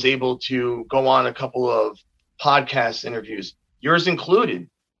 And I was able to go on a couple of podcast interviews, yours included.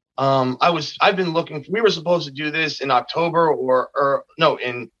 I've been looking, we were supposed to do this in October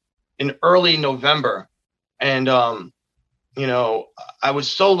in early November. And, I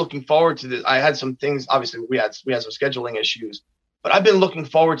was so looking forward to this. I had some things, obviously we had some scheduling issues, but I've been looking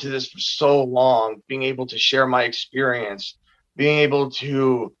forward to this for so long, being able to share my experience, being able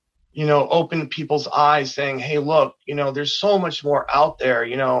to, open people's eyes, saying, hey, look, there's so much more out there.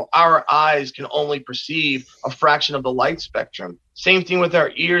 Our eyes can only perceive a fraction of the light spectrum. Same thing with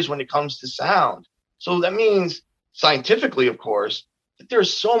our ears when it comes to sound. So that means scientifically, of course, that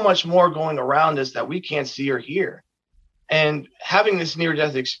there's so much more going around us that we can't see or hear. And having this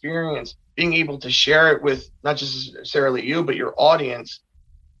near-death experience, being able to share it with not just necessarily you, but your audience,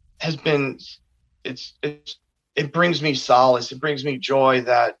 has been, it brings me solace. It brings me joy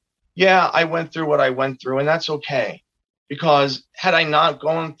that, yeah, I went through what I went through, and that's okay. Because had I not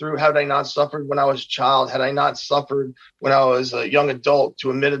suffered when I was a child, had I not suffered when I was a young adult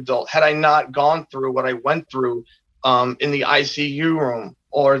to a mid-adult, had I not gone through what I went through in the ICU room,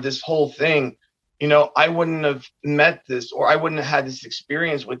 or this whole thing, I wouldn't have met this, or I wouldn't have had this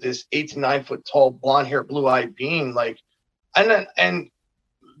experience with this 8 to 9 foot tall, blonde hair, blue eyed being. And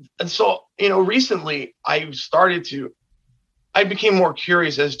so, recently I became more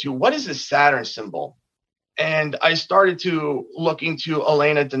curious as to what is this Saturn symbol. And I started to look into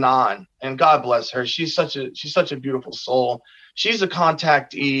Elena Danaan, and God bless her. She's such a beautiful soul. She's a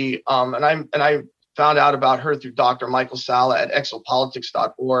contactee. And I found out about her through Dr. Michael Salla at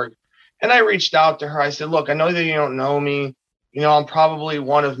exopolitics.org. And I reached out to her. I said, look, I know that you don't know me. I'm probably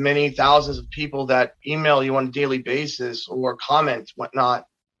one of many thousands of people that email you on a daily basis or comment, whatnot.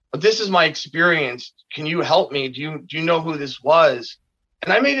 But this is my experience. Can you help me? Do you know who this was?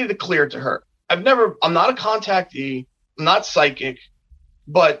 And I made it clear to her. I'm not a contactee. I'm not psychic.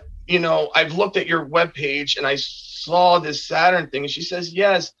 But, I've looked at your webpage and I saw this Saturn thing. And she says,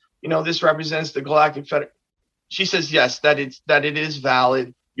 yes, this represents the Galactic Federation. She says, yes, that it is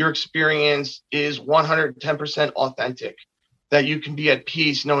valid. Your experience is 110% authentic, that you can be at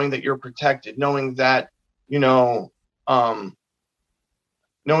peace knowing that you're protected, knowing that, knowing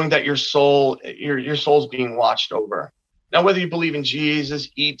that your soul's being watched over. Now, whether you believe in Jesus,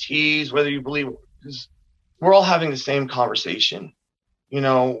 ETs, whether you believe, we're all having the same conversation.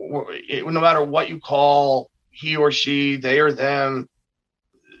 No matter what you call he or she, they or them,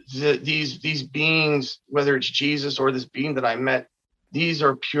 these beings, whether it's Jesus or this being that I met, these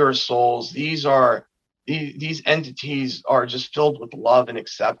are pure souls. These entities are just filled with love and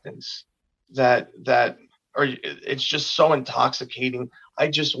acceptance it's just so intoxicating. I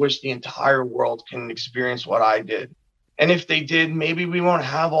just wish the entire world can experience what I did. And if they did, maybe we won't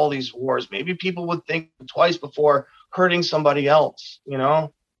have all these wars. Maybe people would think twice before hurting somebody else,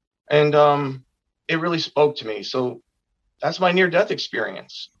 And it really spoke to me. So that's my near-death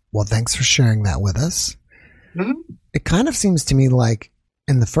experience. Well, thanks for sharing that with us. Mm-hmm. It kind of seems to me like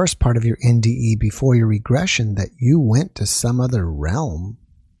in the first part of your NDE before your regression that you went to some other realm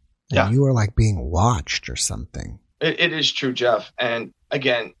and you were like being watched or something. It is true, Jeff. And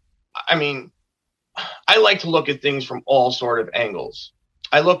again, I like to look at things from all sort of angles.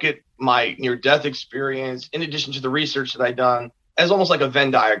 I look at my near-death experience, in addition to the research that I've done, as almost like a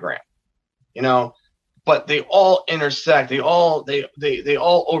Venn diagram, but they all intersect. They all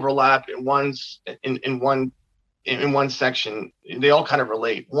overlap in one section. They all kind of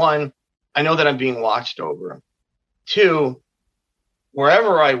relate. One, I know that I'm being watched over. Two,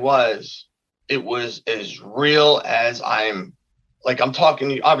 wherever I was, it was as real as I'm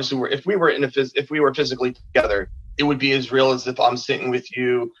talking. Obviously, if we were physically together, it would be as real as if I'm sitting with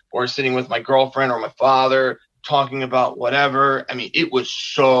you or sitting with my girlfriend or my father talking about whatever. I mean, it was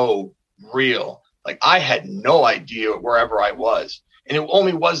so real. Like I had no idea wherever I was. And it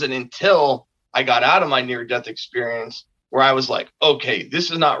only wasn't until I got out of my near-death experience where I was like, okay,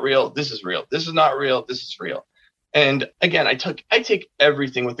 this is not real. This is real. This is not real. This is real. And again, I take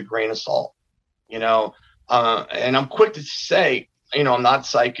everything with a grain of salt, and I'm quick to say, I'm not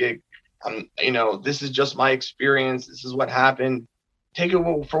psychic. This is just my experience. This is what happened. Take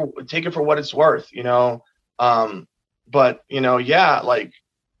it for what it's worth, But like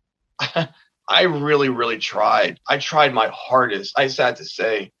I really, really tried. I tried my hardest. I sad to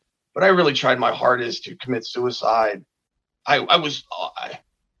say, but I really tried my hardest to commit suicide. I was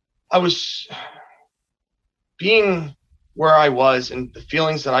being where I was, and the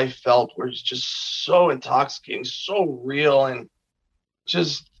feelings that I felt were just so intoxicating, so real, and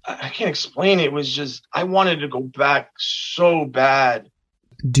just I can't explain it. It was just I wanted to go back so bad.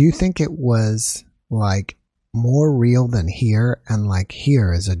 Do you think it was like more real than here, and like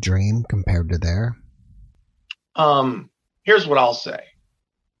here is a dream compared to there? Here's what I'll say.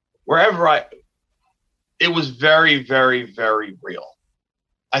 It was very, very, very real.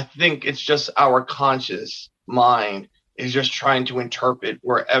 I think it's just our conscious mind is just trying to interpret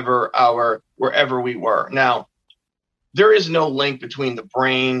wherever we were. Now, there is no link between the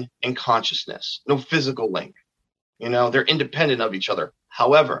brain and consciousness, no physical link. They're independent of each other.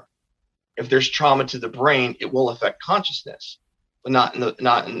 However, if there's trauma to the brain, it will affect consciousness, but not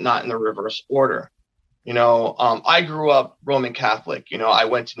in the reverse order. I grew up Roman Catholic. I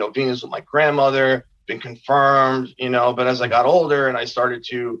went to novenas with my grandmother, been confirmed, but as I got older and I started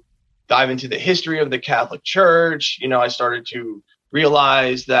to dive into the history of the Catholic Church, I started to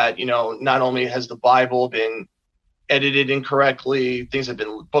realize that, not only has the Bible been edited incorrectly,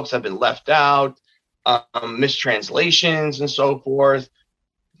 books have been left out, mistranslations and so forth,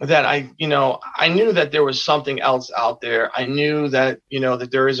 that I knew that there was something else out there. I knew that, that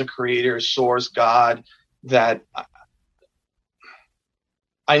there is a creator, source, God, that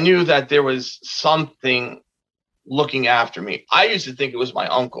I knew that there was something looking after me. I used to think it was my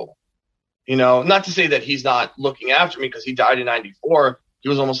uncle, not to say that he's not looking after me because he died in 1994. He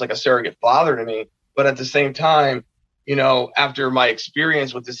was almost like a surrogate father to me. But at the same time, after my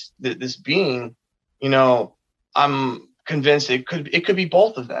experience with this being, I'm convinced it could be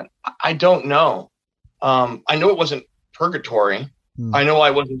both of them. I don't know. I know it wasn't purgatory. I know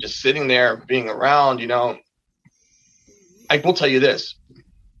I wasn't just sitting there being around, I will tell you this.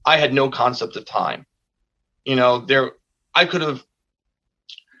 I had no concept of time. I could have,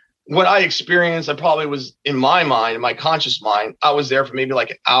 what I experienced, I probably was in my mind, in my conscious mind, I was there for maybe like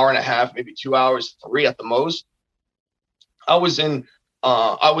an hour and a half, maybe 2 hours, 3 at the most. I was in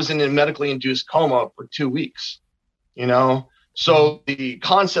a medically induced coma for 2 weeks, So the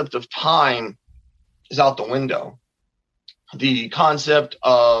concept of time is out the window. The concept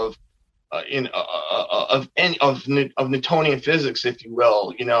of Newtonian physics, if you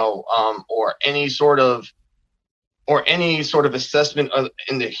will, or any sort of assessment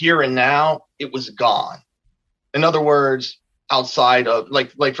in the here and now, it was gone. In other words, outside of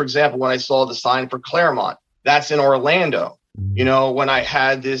like for example, when I saw the sign for Claremont, that's in Orlando. When I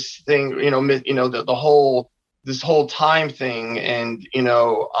had this thing, this whole time thing, and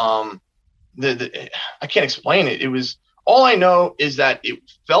I can't explain it. It was. All I know is that it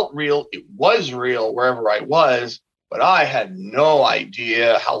felt real. It was real wherever I was, but I had no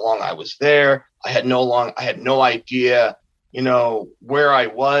idea how long I was there. I had no idea, where I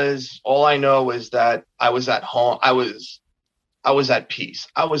was. All I know is that I was at home. I was at peace.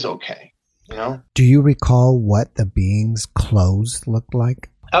 I was okay. Do you recall what the being's clothes looked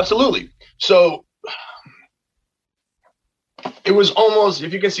like? Absolutely. So it was almost,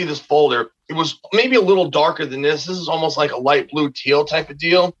 if you can see this folder, it was maybe a little darker than this. This is almost like a light blue teal type of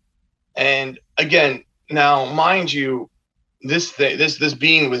deal. And again, now mind you, this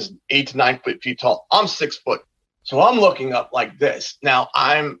being was 8 to 9 feet tall. I'm 6 foot. So I'm looking up like this. Now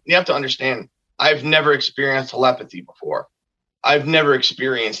you have to understand, I've never experienced telepathy before. I've never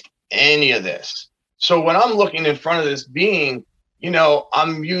experienced any of this. So when I'm looking in front of this being,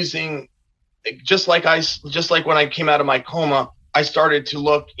 I'm using, just like when I came out of my coma, I started to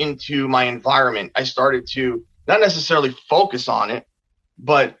look into my environment. I started to not necessarily focus on it,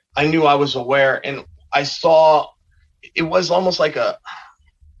 but I knew I was aware, and I saw it was almost like it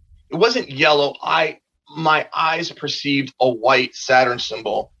wasn't yellow. My eyes perceived a white Saturn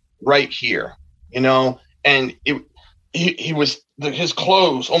symbol right here, and he was, his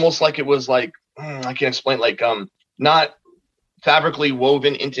clothes almost like it was like, I can't explain, like not fabrically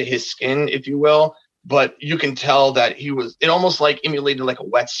woven into his skin, if you will, but you can tell that it almost like emulated like a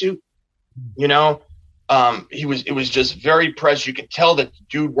wetsuit, it was just very pressed. You could tell that the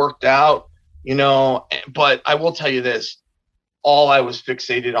dude worked out, but I will tell you this, all I was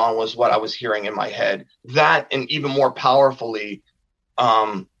fixated on was what I was hearing in my head. That, and even more powerfully,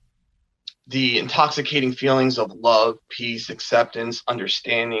 the intoxicating feelings of love, peace, acceptance,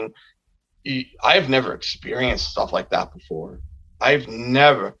 understanding. I've never experienced stuff like that before. I've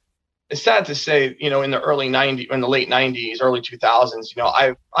never. It's sad to say, in the late 90s, early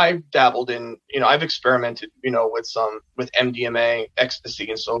 2000s, I've dabbled in, I've experimented, with MDMA, ecstasy,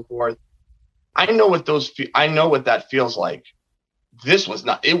 and so forth. I know what that feels like. This was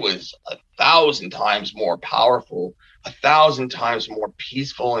not. It was 1,000 times more powerful, 1,000 times more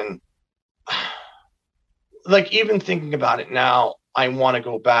peaceful, and like, even thinking about it now, I want to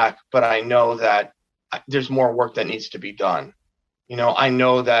go back, but I know that there's more work that needs to be done. I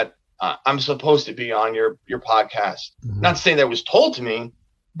know that I'm supposed to be on your podcast. Mm-hmm. Not saying that was told to me,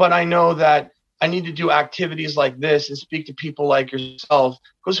 but I know that I need to do activities like this and speak to people like yourself,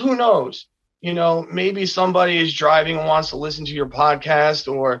 because who knows? Maybe somebody is driving and wants to listen to your podcast,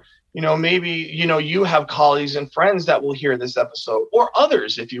 or, maybe, you have colleagues and friends that will hear this episode, or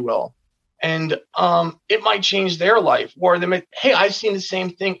others, if you will. And it might change their life, or they might, hey, I've seen the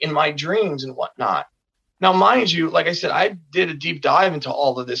same thing in my dreams and whatnot. Now, mind you, like I said, I did a deep dive into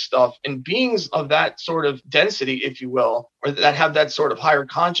all of this stuff, and beings of that sort of density, if you will, or that have that sort of higher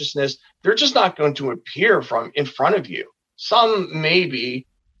consciousness, they're just not going to appear from in front of you. Some maybe,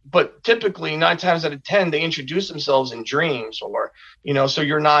 but typically 9 times out of 10, they introduce themselves in dreams, or, so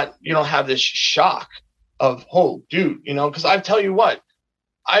you don't have this shock of, oh, dude, because I tell you what,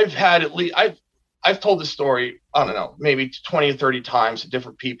 I've had at least, I've told this story, I don't know, maybe 20 or 30 times to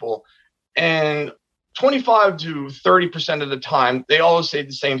different people, and 25 to 30% of the time, they always say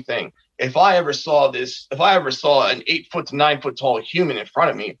the same thing. If I ever saw an 8 foot to 9 foot tall human in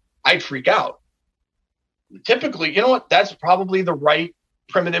front of me, I'd freak out. Typically, you know what? That's probably the right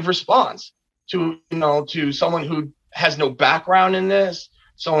primitive response to someone who has no background in this,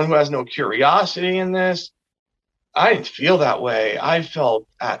 someone who has no curiosity in this. I didn't feel that way. I felt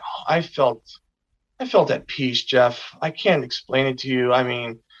at peace, Jeff. I can't explain it to you. I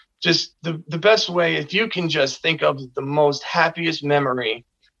mean, just the best way, if you can just think of the most happiest memory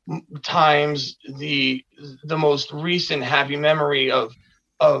times the most recent happy memory of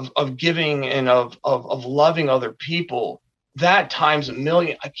giving and of loving other people, that times a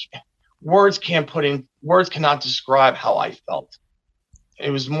million. Words cannot describe how I felt.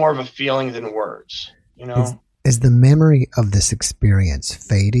 It was more of a feeling than words, Is the memory of this experience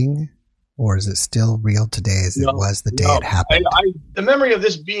fading? Or is it still real today as it was the day it happened? The memory of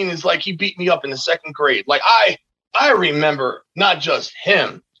this being is like he beat me up in the 2nd grade. Like I remember not just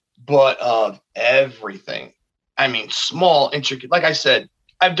him, but of everything. I mean, small, intricate. Like I said,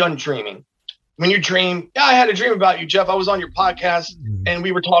 I've done dreaming. When you dream, I had a dream about you, Jeff. I was on your podcast and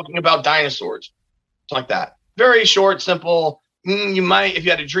we were talking about dinosaurs. Like that. Very short, simple. You might, if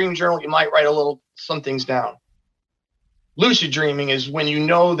you had a dream journal, you might write some things down. Lucid dreaming is when you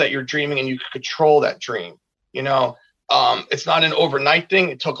know that you're dreaming and you can control that dream. It's not an overnight thing.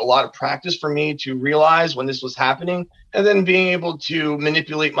 It took a lot of practice for me to realize when this was happening, and then being able to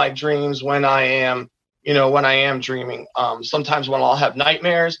manipulate my dreams when I am dreaming. Sometimes when I'll have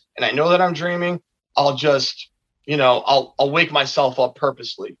nightmares and I know that I'm dreaming, I'll just, I'll wake myself up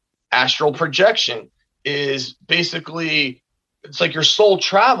purposely. Astral projection is basically, it's like your soul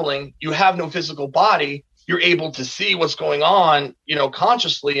traveling. You have no physical body. You're able to see what's going on,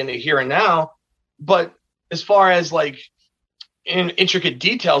 consciously in the here and now. But as far as like in intricate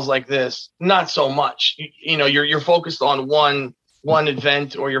details like this, not so much. You're focused on one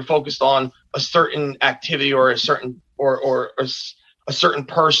event, or you're focused on a certain activity, or a certain or a certain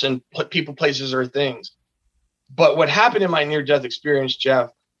person, people, places, or things. But what happened in my near-death experience,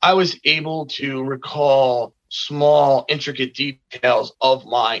 Jeff, I was able to recall small, intricate details of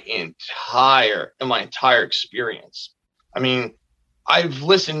my entire experience. I mean, I've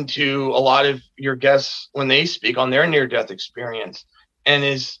listened to a lot of your guests when they speak on their near-death experience, and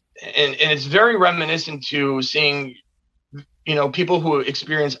it's very reminiscent to seeing, people who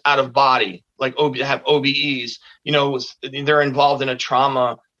experience out of body, like have OBEs. They're involved in a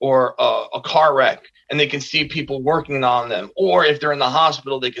trauma or a car wreck, and they can see people working on them. Or if they're in the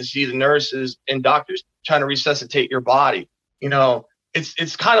hospital, they can see the nurses and doctors trying to resuscitate your body.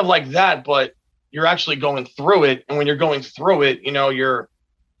 It's kind of like that, but you're actually going through it. And when you're going through it,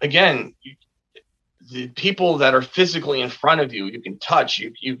 the people that are physically in front of you, you can touch,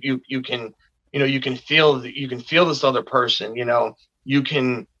 you can feel this other person,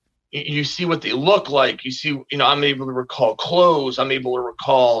 you see what they look like. You see, I'm able to recall clothes. I'm able to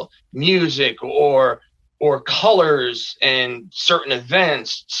recall music or colors and certain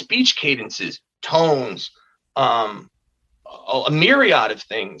events, speech cadences, tones, a myriad of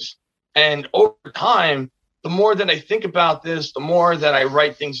things. And over time, the more that I think about this, the more that I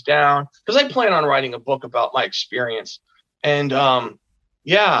write things down, because I plan on writing a book about my experience. And the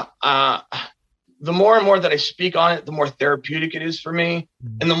more and more that I speak on it, the more therapeutic it is for me,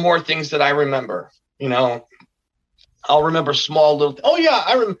 and the more things that I remember. I'll remember small little. Oh yeah,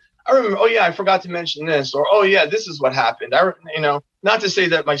 I remember. Oh yeah, I forgot to mention this, or oh yeah, this is what happened. Not to say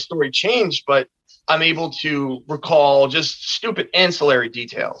that my story changed, but I'm able to recall just stupid ancillary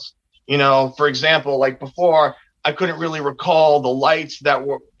details. For example, like before, I couldn't really recall the lights that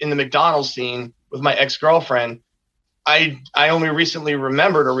were in the McDonald's scene with my ex-girlfriend. I only recently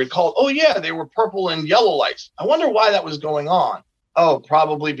remembered or recalled, oh yeah, they were purple and yellow lights. I wonder why that was going on. Oh,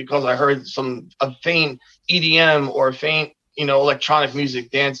 probably because I heard a faint EDM or a faint, electronic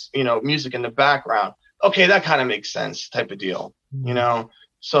music, dance, music in the background. Okay, that kind of makes sense, type of deal,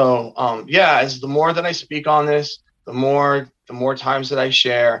 So, as the more that I speak on this, the more times that I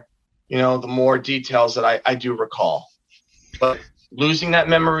share, the more details that I do recall. But losing that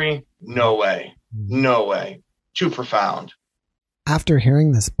memory, no way. Too profound. After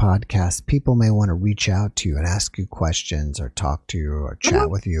hearing this podcast, people may want to reach out to you and ask you questions or talk to you or chat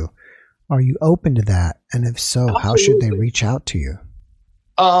with you. Are you open to that? And if so, Absolutely. How should they reach out to you?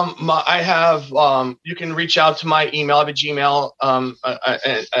 I have, you can reach out to my email. I have a Gmail,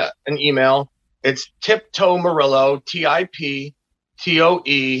 an email. It's Tiptoe Murillo, TIPTOE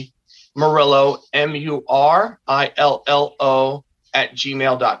Murillo, MURILLO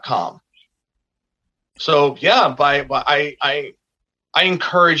 @gmail.com. So yeah, I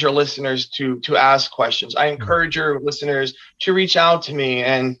encourage your listeners to ask questions. I encourage your listeners to reach out to me,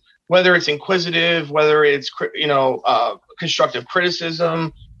 and whether it's inquisitive, whether it's constructive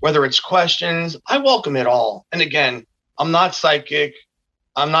criticism, whether it's questions, I welcome it all. And again, I'm not psychic.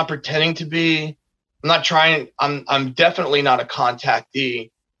 I'm not pretending to be. I'm definitely not a contactee.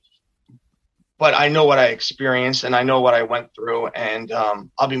 But I know what I experienced and I know what I went through, and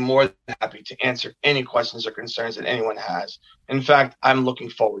I'll be more than happy to answer any questions or concerns that anyone has. In fact, I'm looking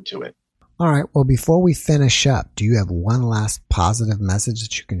forward to it. All right. Well, before we finish up, do you have one last positive message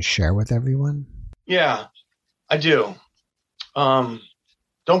that you can share with everyone? Yeah, I do.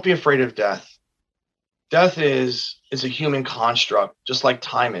 Don't be afraid of death. Death is a human construct, just like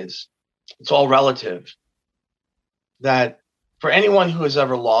time is. It's all relative. That for anyone who has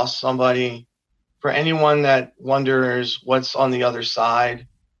ever lost somebody, for anyone that wonders what's on the other side,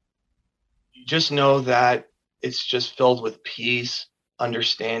 you just know that it's just filled with peace,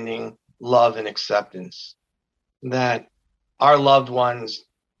 understanding, love, and acceptance. That our loved ones,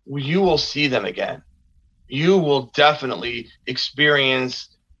 you will see them again. You will definitely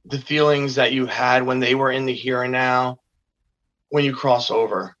experience the feelings that you had when they were in the here and now, when you cross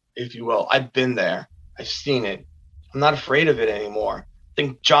over, if you will. I've been there. I've seen it. I'm not afraid of it anymore. I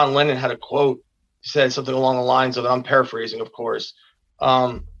think John Lennon had a quote. He said something along the lines of, I'm paraphrasing, of course.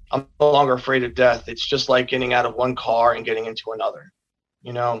 I'm no longer afraid of death. It's just like getting out of one car and getting into another.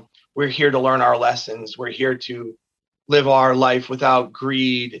 We're here to learn our lessons. We're here to live our life without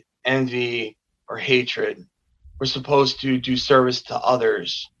greed, envy, or hatred. We're supposed to do service to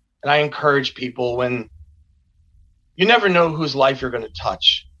others. And I encourage people, when you never know whose life you're going to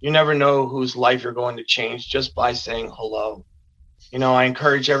touch. You never know whose life you're going to change just by saying hello. I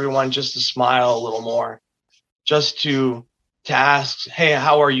encourage everyone just to smile a little more, just to ask, hey,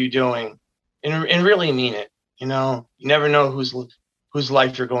 how are you doing? And really mean it. You never know whose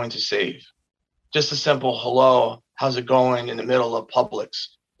life you're going to save. Just a simple hello, how's it going, in the middle of Publix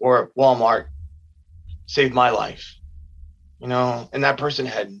or Walmart saved my life. And that person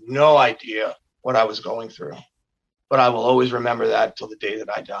had no idea what I was going through. But I will always remember that till the day that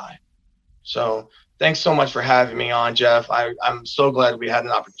I die. So thanks so much for having me on, Jeff. I'm so glad we had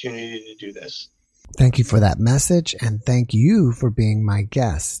an opportunity to do this. Thank you for that message, and thank you for being my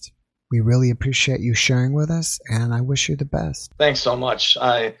guest. We really appreciate you sharing with us, and I wish you the best. Thanks so much.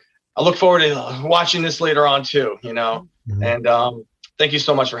 I look forward to watching this later on too, Mm-hmm. And thank you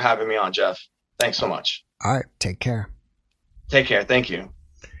so much for having me on, Jeff. Thanks so much. All right. Take care. Take care. Thank you.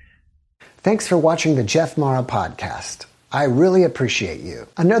 Thanks for watching the Jeff Mara podcast. I really appreciate you.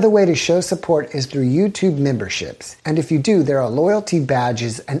 Another way to show support is through YouTube memberships. And if you do, there are loyalty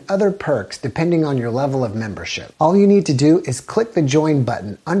badges and other perks depending on your level of membership. All you need to do is click the join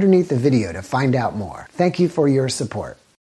button underneath the video to find out more. Thank you for your support.